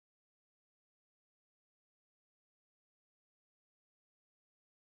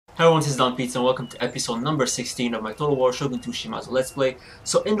Hi everyone, this is DonPizza and welcome to episode number 16 of my Total War Shogun 2 Shimazu Let's Play.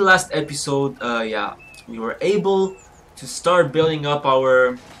 So in the last episode, we were able to start building up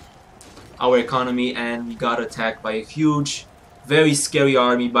our economy, and we got attacked by a huge, very scary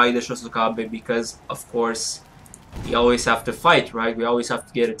army by the Shosukabe because, of course, we always have to fight, right? We always have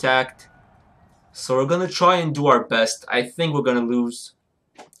to get attacked. So we're gonna try and do our best. I think we're gonna lose,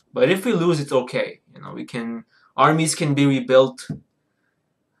 but if we lose, it's okay. You know, armies can be rebuilt.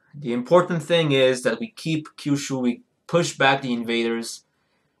 The important thing is that we keep Kyushu, we push back the invaders.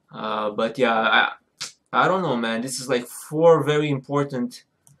 But yeah, I don't know, man. This is like 4 very important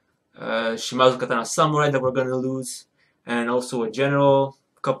Shimazu Katana Samurai that we're gonna lose, and also a general,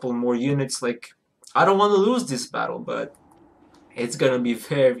 a couple more units. Like, I don't want to lose this battle, but it's gonna be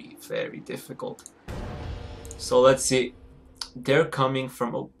very, very difficult. So let's see. They're coming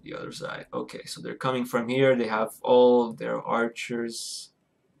from the other side. Okay, so they're coming from here. They have all their archers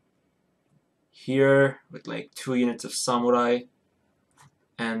here with like 2 units of samurai,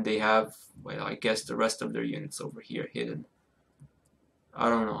 and they have, well, I guess the rest of their units over here hidden. I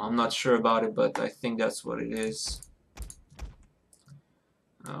don't know, I'm not sure about it, but I think that's what it is.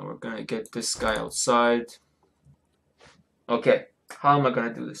 We're gonna get this guy outside. Okay, how am I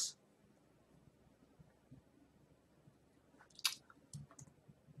gonna do this?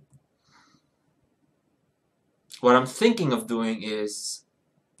 What I'm thinking of doing is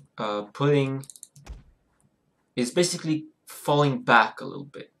basically falling back a little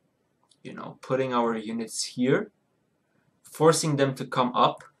bit, you know, putting our units here, forcing them to come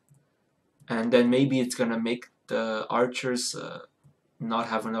up, and then maybe it's gonna make the archers not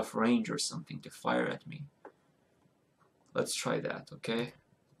have enough range or something to fire at me. Let's try that, okay?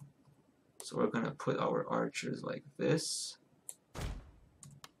 So we're gonna put our archers like this.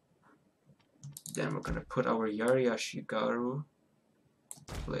 Then we're gonna put our Yari-Ashigaru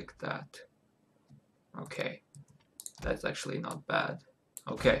like that. Okay, that's actually not bad.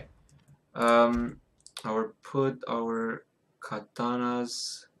 Okay, put our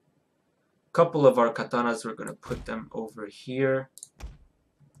katanas. Couple of our katanas, we're gonna put them over here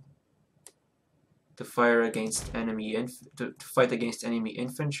to fire against to fight against enemy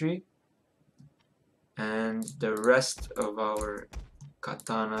infantry, and the rest of our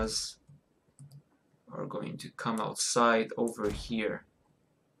katanas are going to come outside over here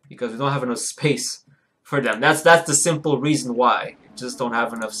because we don't have enough space for them. That's the simple reason why. We just don't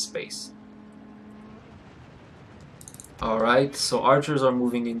have enough space. Alright, so archers are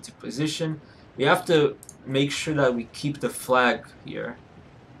moving into position. We have to make sure that we keep the flag here,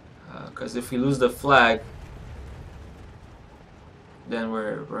 because if we lose the flag, then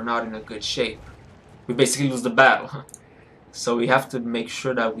we're not in a good shape. We basically lose the battle. So we have to make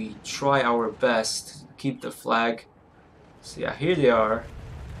sure that we try our best to keep the flag. So yeah, here they are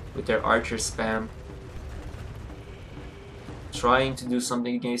with their archer spam, trying to do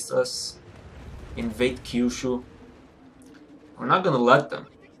something against us, invade Kyushu. We're not gonna let them.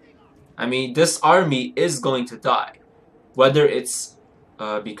 I mean, this army is going to die, whether it's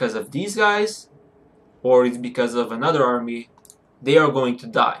because of these guys or it's because of another army. They are going to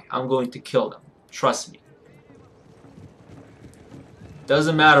die. I'm going to kill them, trust me.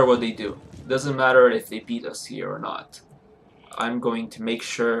 Doesn't matter what they do. Doesn't matter if they beat us here or not. I'm going to make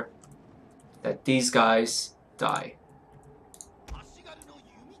sure that these guys die,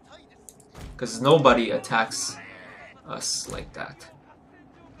 because nobody attacks us like that.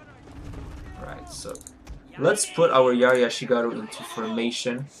 Right, so let's put our Yari-Ashigaru into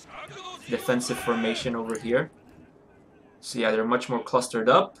formation, defensive formation over here. So yeah, they're much more clustered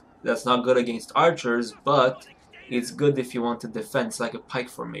up. That's not good against archers, but it's good if you want to defend. It's like a pike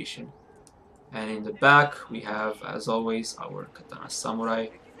formation. And in the back, we have, as always, our Katana Samurai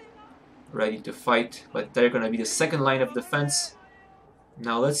ready to fight. But they're going to be the second line of defense.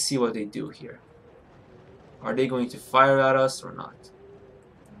 Now let's see what they do here. Are they going to fire at us or not?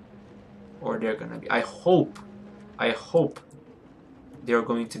 Or they're going to be... I hope they're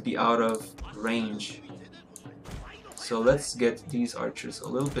going to be out of range. So let's get these archers a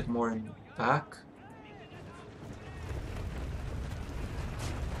little bit more in the back.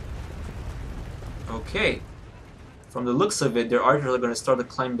 Okay, from the looks of it, their archers are going to start to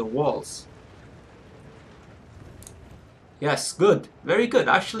climb the walls. Yes, good, very good.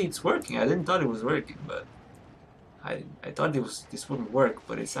 Actually, it's working. I didn't thought it was working, but I thought this wouldn't work,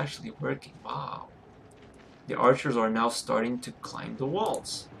 but it's actually working. Wow, the archers are now starting to climb the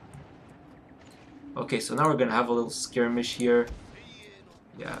walls. Okay, so now we're gonna have a little skirmish here.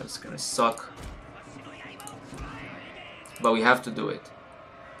 Yeah, it's gonna suck, but we have to do it.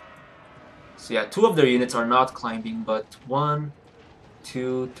 So yeah, 2 of their units are not climbing, but 1,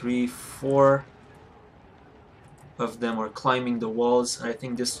 2, 3, 4 of them are climbing the walls. I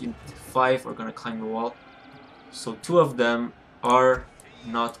think this 5 are gonna climb the wall. So 2 of them are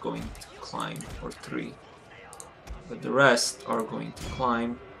not going to climb, or 3. But the rest are going to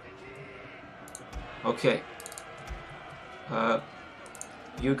climb. Okay.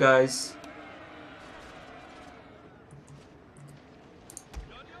 You guys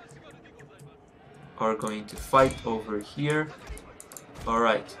are going to fight over here.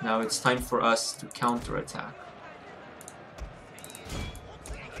 Alright, now it's time for us to counterattack.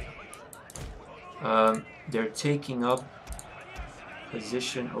 They're taking up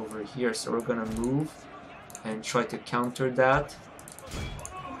position over here, so we're gonna move and try to counter that.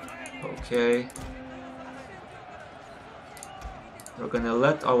 Okay. We're gonna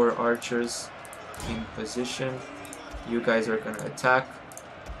let our archers in position. You guys are gonna attack.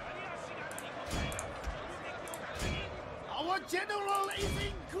 Our general is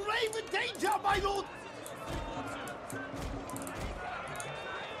in grave danger, my lord!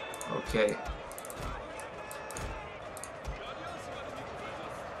 Okay.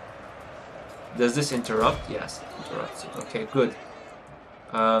 Does this interrupt? Yes, it interrupts it. Okay, good.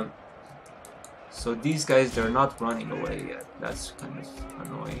 So these guys, they're not running away yet. That's kind of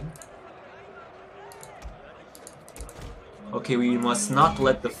annoying. Okay, we must not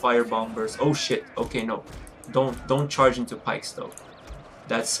let the fire bombers. Oh shit. Okay, no. Don't charge into pikes though.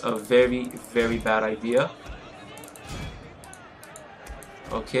 That's a very, very bad idea.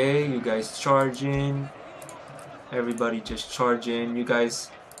 Okay, you guys charge in. Everybody just charge in. You guys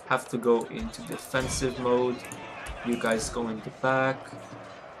have to go into defensive mode. You guys go in the back.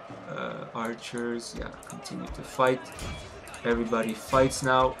 Archers, yeah, continue to fight. Everybody fights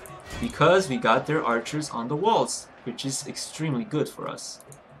now because we got their archers on the walls, which is extremely good for us.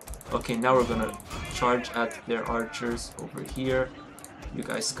 Okay, now we're gonna charge at their archers over here. You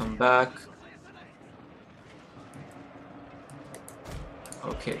guys come back.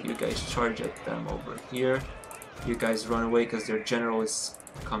 Okay, you guys charge at them over here. You guys run away because their general is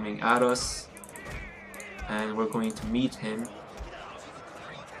coming at us. And we're going to meet him.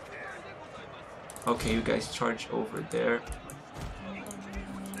 Okay, you guys charge over there.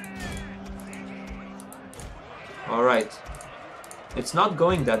 Alright. It's not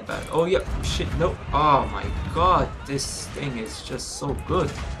going that bad. Oh yeah, shit, no. Oh my god, this thing is just so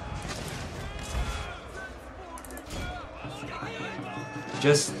good.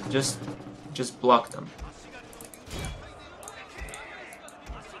 Just block them.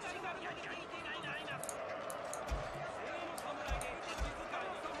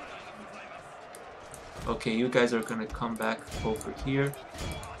 Okay, you guys are gonna come back over here,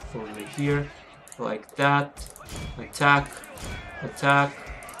 like that. Attack, attack,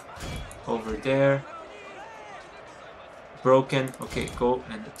 over there. Broken. Okay, go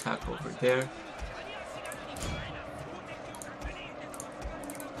and attack over there.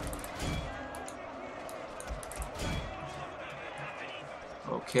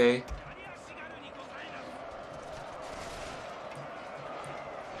 Okay.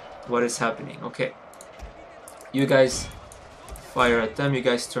 What is happening? Okay. You guys fire at them, you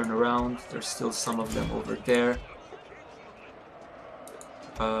guys turn around. There's still some of them over there.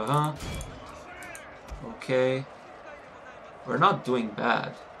 Okay. We're not doing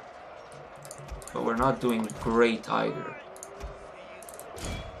bad. But we're not doing great either.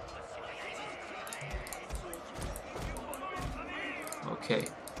 Okay.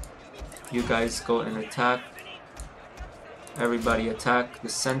 You guys go and attack. Everybody attack the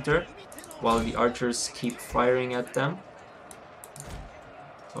center while the archers keep firing at them.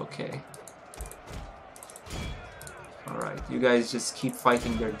 Okay. Alright, you guys just keep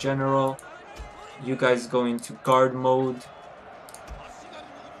fighting their general. You guys go into guard mode.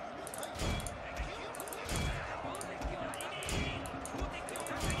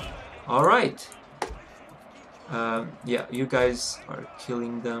 Alright. Yeah, you guys are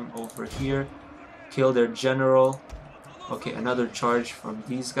killing them over here. Kill their general. Okay, another charge from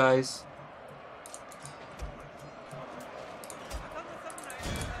these guys.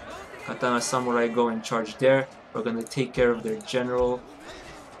 Katana Samurai go and charge there. We're gonna take care of their general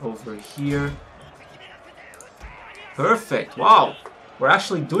over here. Perfect! Wow! We're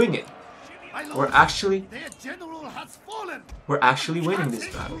actually doing it. We're actually winning this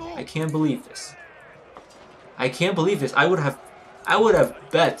battle. I can't believe this. I can't believe this. I would have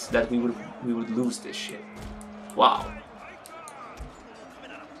bet that we would lose this shit. Wow.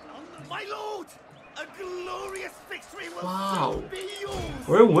 My lord, a glorious victory will Wow. be yours.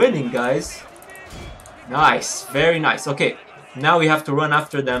 We're winning, guys. Nice. Very nice. Okay. Now we have to run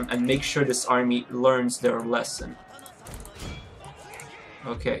after them and make sure this army learns their lesson.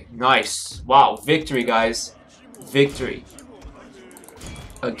 Okay, nice. Wow, victory, guys. Victory.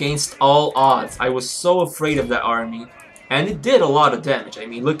 Against all odds. I was so afraid of that army. And it did a lot of damage. I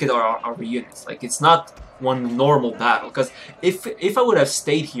mean, look at our units. Like, it's not one normal battle. Because if I would have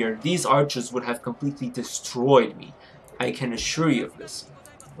stayed here, these archers would have completely destroyed me. I can assure you of this.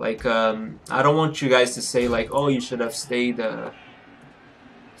 Like, I don't want you guys to say, like, oh, you should have stayed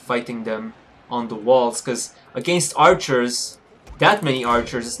fighting them on the walls. Because against archers, that many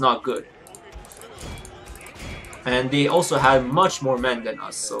archers is not good. And they also had much more men than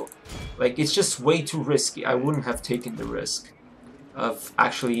us, so like it's just way too risky. I wouldn't have taken the risk of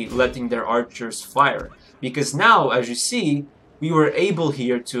actually letting their archers fire. Because now, as you see, we were able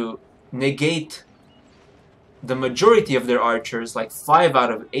here to negate the majority of their archers, like 5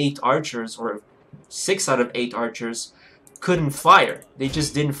 out of 8 archers, or 6 out of 8 archers, couldn't fire. They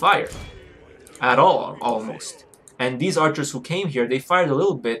just didn't fire. At all, almost. And these archers who came here, they fired a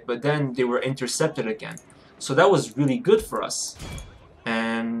little bit, but then they were intercepted again. So that was really good for us.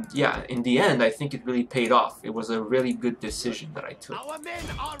 And yeah, in the end, I think it really paid off. It was a really good decision that I took. Our men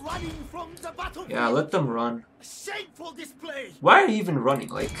are running from the battlefield. Yeah, let them run. Shameful display. Why are you even running?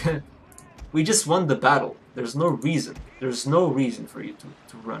 Like, we just won the battle. There's no reason. There's no reason for you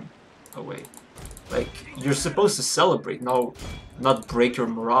to run away. Like, you're supposed to celebrate, not break your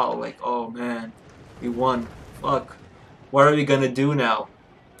morale. Like, oh man, we won. Fuck. What are we gonna do now?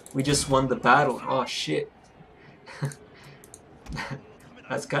 We just won the battle. Oh shit.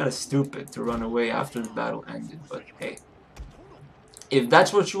 That's kind of stupid to run away after the battle ended, but hey. If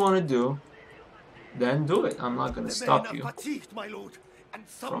that's what you want to do, then do it. I'm not gonna stop you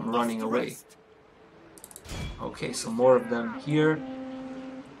from running away. Okay, so more of them here.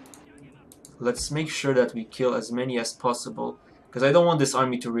 Let's make sure that we kill as many as possible, because I don't want this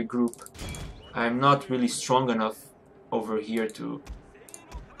army to regroup. I'm not really strong enough over here to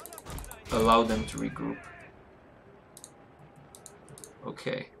allow them to regroup.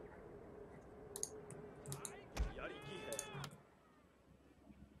 Okay.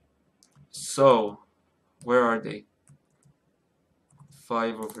 So, where are they?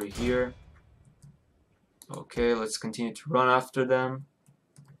 5 over here. Okay, let's continue to run after them.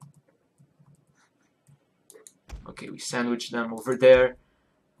 Okay, we sandwich them over there.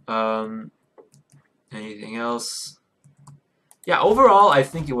 Anything else? Yeah, overall, I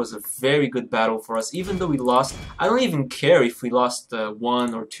think it was a very good battle for us. Even though we lost, I don't even care if we lost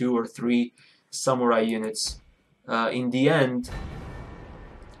 1 or 2 or 3 samurai units. In the end,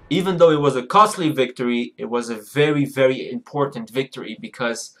 even though it was a costly victory, it was a very, very important victory,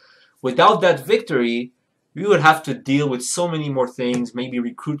 because without that victory, we would have to deal with so many more things, maybe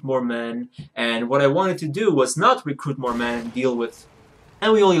recruit more men, and what I wanted to do was not recruit more men and deal with.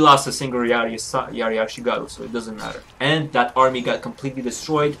 And we only lost a single Yari-Ashigaru, so it doesn't matter. And that army got completely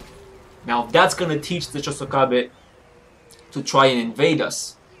destroyed. Now that's gonna teach the Chosokabe to try and invade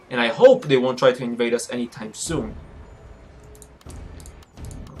us. And I hope they won't try to invade us anytime soon.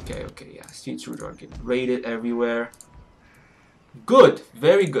 Okay, yeah, streets are getting raided everywhere. Good,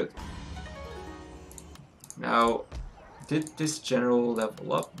 very good. Now, did this general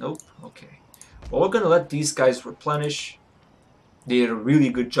level up? Nope, okay. Well, we're gonna let these guys replenish. They did a really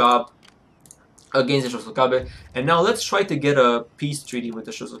good job against the Shosokabe. And now let's try to get a peace treaty with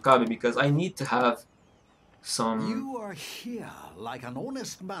the Shosokabe, because I need to have some... You are here like an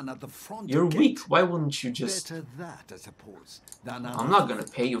honest man at the front. You're weak. Why wouldn't you just... Better that, I suppose, than I'm not gonna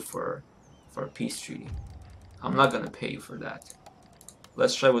pay you for a peace treaty. I'm not gonna pay you for that.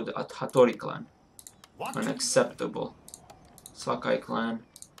 Let's try with the Hattori clan. Unacceptable. Sakai clan.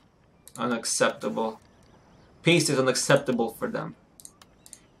 Unacceptable. Peace is unacceptable for them.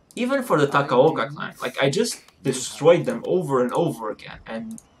 Even for the Takaoka clan. Like, I just destroyed them over and over again,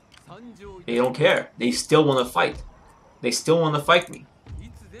 and they don't care. They still want to fight. They still want to fight me.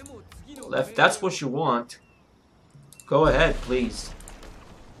 Well, if that's what you want, go ahead, please.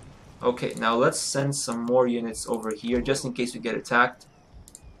 Okay, now let's send some more units over here, just in case we get attacked.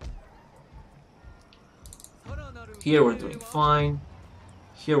 Here we're doing fine.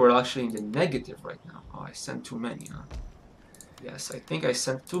 Here we're actually in the negative right now. Oh, I sent too many, huh? Yes, I think I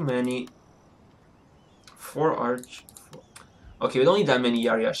sent too many. 4 arch... Okay, we don't need that many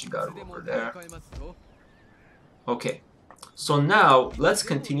Yari-Ashigaru over there. Okay, so now let's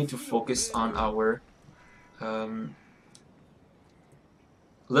continue to focus on our...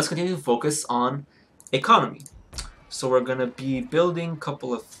 let's continue to focus on economy. So we're gonna be building a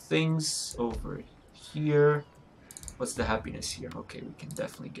couple of things over here. What's the happiness here? Okay, we can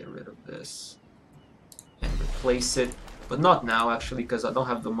definitely get rid of this and replace it, but not now actually, because I don't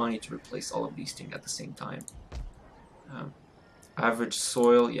have the money to replace all of these things at the same time. Average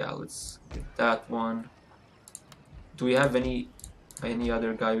soil, yeah, let's get that one. Do we have any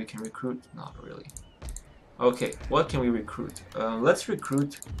other guy we can recruit? Not really. Okay, what can we recruit? Let's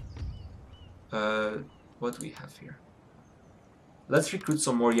recruit. What do we have here? Let's recruit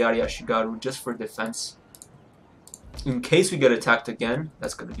some more Yari Ashigaru just for defense. In case we get attacked again,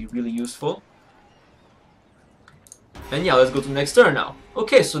 that's gonna be really useful. And yeah, let's go to the next turn now.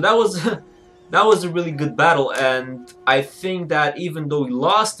 Okay, so that was that was a really good battle, and I think that even though we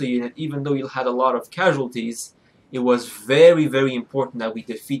lost the unit, even though we had a lot of casualties, it was very, very important that we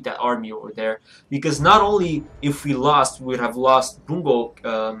defeat that army over there. Because not only if we lost, we would have lost Bungo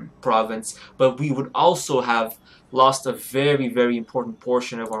province, but we would also have lost a very, very important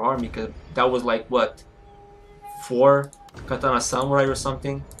portion of our army, because that was like, what, 4 Katana Samurai or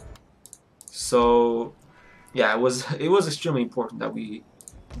something? So yeah, it was extremely important that we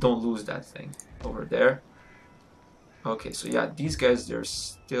don't lose that thing over there. Okay, so yeah, these guys, they're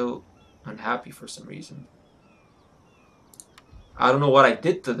still unhappy for some reason. I don't know what I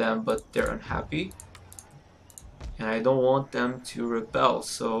did to them, but they're unhappy. And I don't want them to rebel,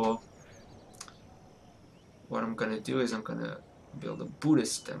 so what I'm gonna do is I'm gonna build a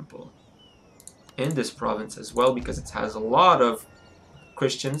Buddhist temple in this province as well, because it has a lot of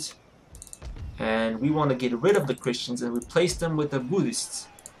Christians. And we want to get rid of the Christians and replace them with the Buddhists.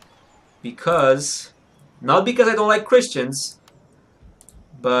 Because, not because I don't like Christians,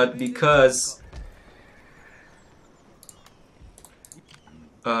 but because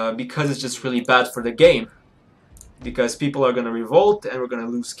it's just really bad for the game. Because people are going to revolt and we're going to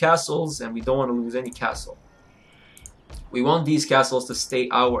lose castles, and we don't want to lose any castle. We want these castles to stay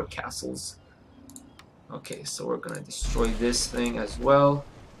our castles. Okay, so we're going to destroy this thing as well.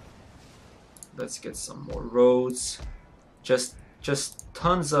 Let's get some more roads. Just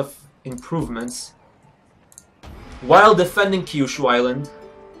tons of improvements while defending Kyushu Island.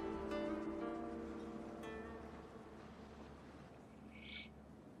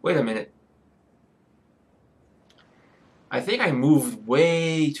 Wait a minute. I think I moved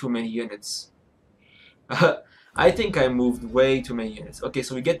way too many units. I think I moved way too many units. Okay,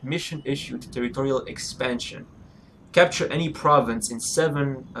 so we get mission issued, territorial expansion. Capture any province in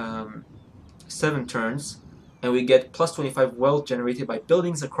 7 turns, and we get plus 25 wealth generated by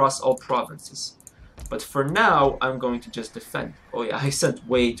buildings across all provinces. But for now, I'm going to just defend. Oh yeah, I sent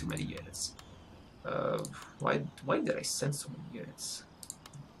way too many units. Why did I send so many units?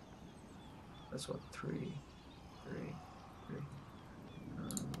 That's what, 3.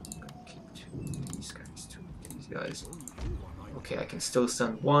 I'm gonna keep 2 of these guys, 2 of these guys. Okay, I can still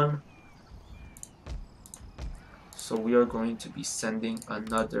send 1. So we are going to be sending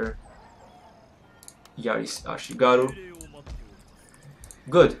another Yari Ashigaru.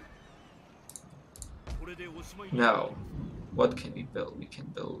 Good. Now, what can we build? We can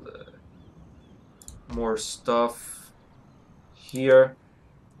build more stuff here.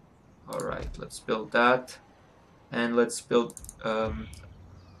 Alright, let's build that. And let's build...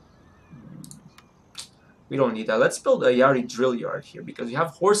 we don't need that. Let's build a Yari drill yard here, because we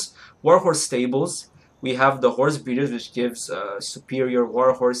have war horse stables. We have the horse breeders, which gives superior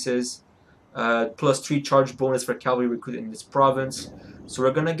war horses. Plus 3 charge bonus for cavalry recruit in this province. So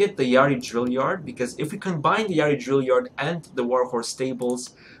we're gonna get the Yari drill yard, because if we combine the Yari drill yard and the warhorse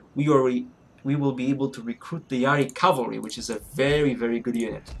stables, we will be able to recruit the Yari cavalry, which is a very, very good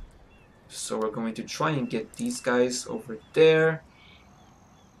unit. So we're going to try and get these guys over there.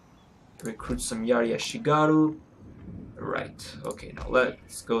 Recruit some Yari Ashigaru. Right, okay, now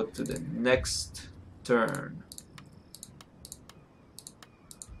let's go to the next turn.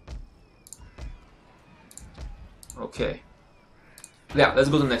 Okay. Yeah, let's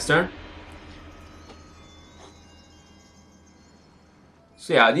go to the next turn.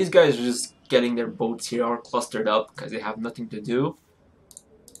 So yeah, these guys are just getting their boats here all clustered up because they have nothing to do.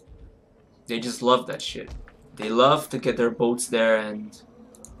 They just love that shit. They love to get their boats there and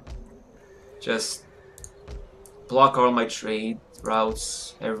just block all my trade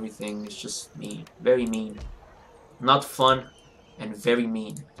routes, everything. It's just mean, very mean. Not fun and very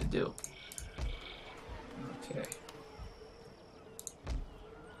mean to do. Okay.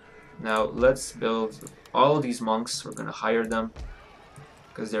 Now let's build all of these monks. We're gonna hire them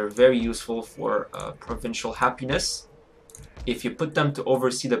because they're very useful for provincial happiness. If you put them to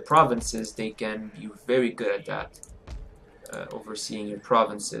oversee the provinces, they can be very good at that, overseeing your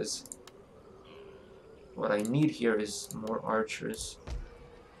provinces. What I need here is more archers,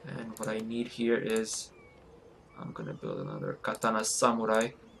 and what I need here is I'm gonna build another katana samurai.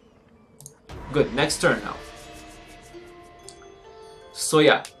 Good, next turn now. So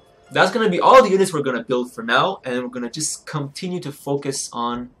yeah, that's gonna be all the units we're gonna build for now, and we're gonna just continue to focus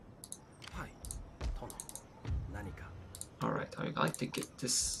on. Alright, I'd like to get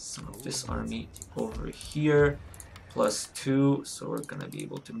some of this army over here, +2, so we're gonna be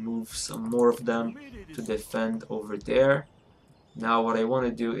able to move some more of them to defend over there. Now what I want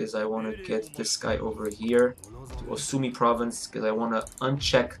to do is I want to get this guy over here to Osumi province, because I want to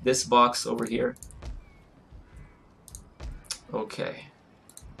uncheck this box over here. Okay.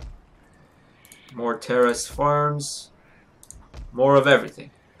 More terrace farms. More of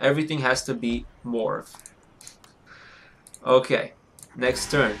everything. Everything has to be more of. Okay.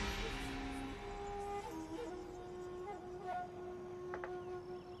 Next turn.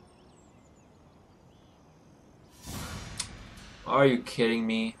 Are you kidding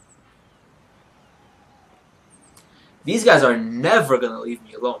me? These guys are never gonna leave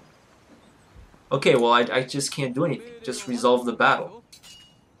me alone. Okay, well, I just can't do anything. Just resolve the battle.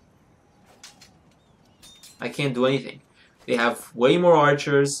 I can't do anything. They have way more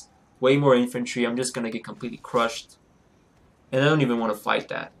archers, way more infantry. I'm just gonna get completely crushed. And I don't even want to fight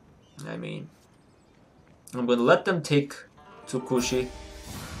that. I mean, I'm gonna let them take Tsukushi.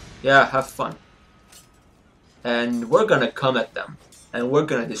 Yeah, have fun. And we're gonna come at them. And we're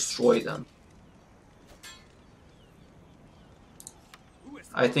gonna destroy them.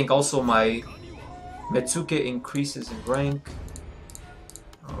 I think also my Metsuke increases in rank.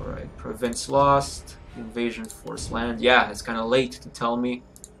 Alright, province lost. Invasion force land. Yeah, it's kind of late to tell me.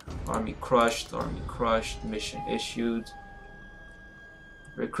 Army crushed, mission issued.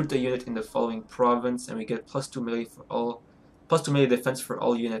 Recruit a unit in the following province, and we get +2 melee for all, +2 melee defense for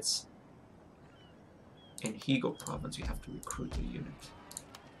all units. In Higo province, we have to recruit a unit.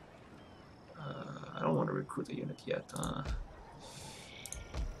 I don't want to recruit a unit yet.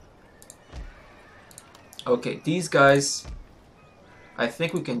 Okay, these guys, I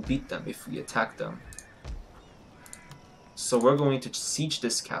think we can beat them if we attack them. So we're going to siege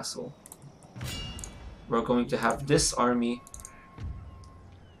this castle. We're going to have this army.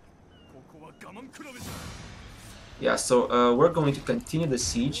 Yeah, so we're going to continue the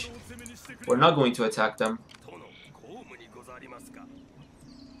siege. We're not going to attack them.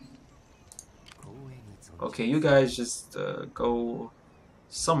 Okay, you guys just go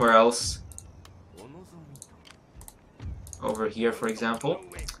somewhere else. Over here, for example.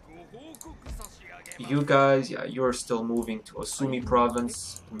 You guys, yeah, you're still moving to Osumi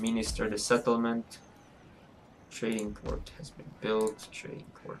province to minister the settlement. Trading port has been built. Trading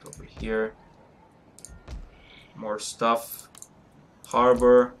port over here. More stuff.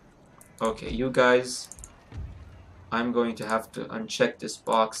 Harbor. Okay, you guys, I'm going to have to uncheck this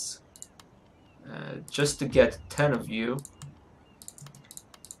box just to get 10 of you.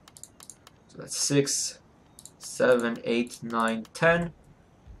 So that's 6, 7, 8, 9, 10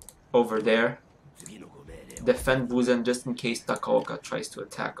 over there. Defend Buzen just in case Takaoka tries to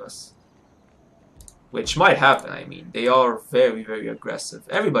attack us. Which might happen, I mean. They are very, very aggressive.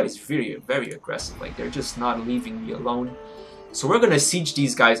 Everybody's very, very aggressive. Like, they're just not leaving me alone. So we're gonna siege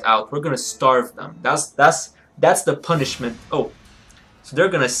these guys out. We're gonna starve them. That's the punishment. Oh, so they're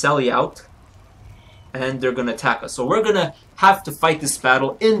gonna sally out, and they're gonna attack us. So we're gonna have to fight this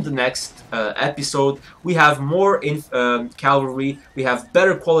battle in the next episode. We have more cavalry. We have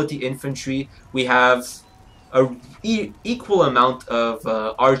better quality infantry. We have a equal amount of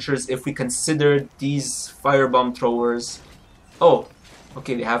archers if we consider these firebomb throwers. Oh,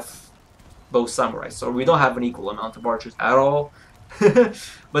 okay, they have bow samurai, so we don't have an equal amount of archers at all.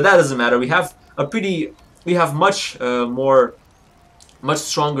 But that doesn't matter. We have much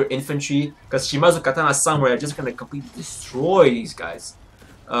stronger infantry, because Shimazu katana samurai are just gonna completely destroy these guys.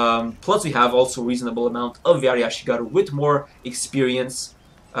 Plus we have also a reasonable amount of Yari Ashigaru with more experience.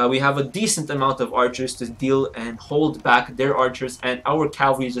 We have a decent amount of archers to deal and hold back their archers, and our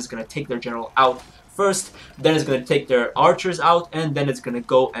cavalry is just gonna take their general out first, then it's gonna take their archers out, and then it's gonna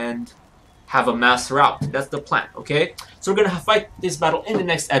go and have a mass rout. That's the plan, okay? So we're gonna fight this battle in the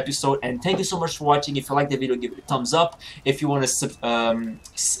next episode, and thank you so much for watching. If you like the video, give it a thumbs up. If you want to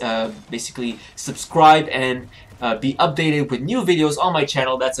basically subscribe and be updated with new videos on my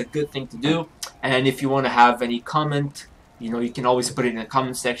channel, that's a good thing to do. And if you want to have any comment, you know, you can always put it in the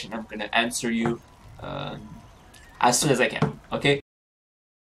comment section. I'm gonna answer you as soon as I can, okay?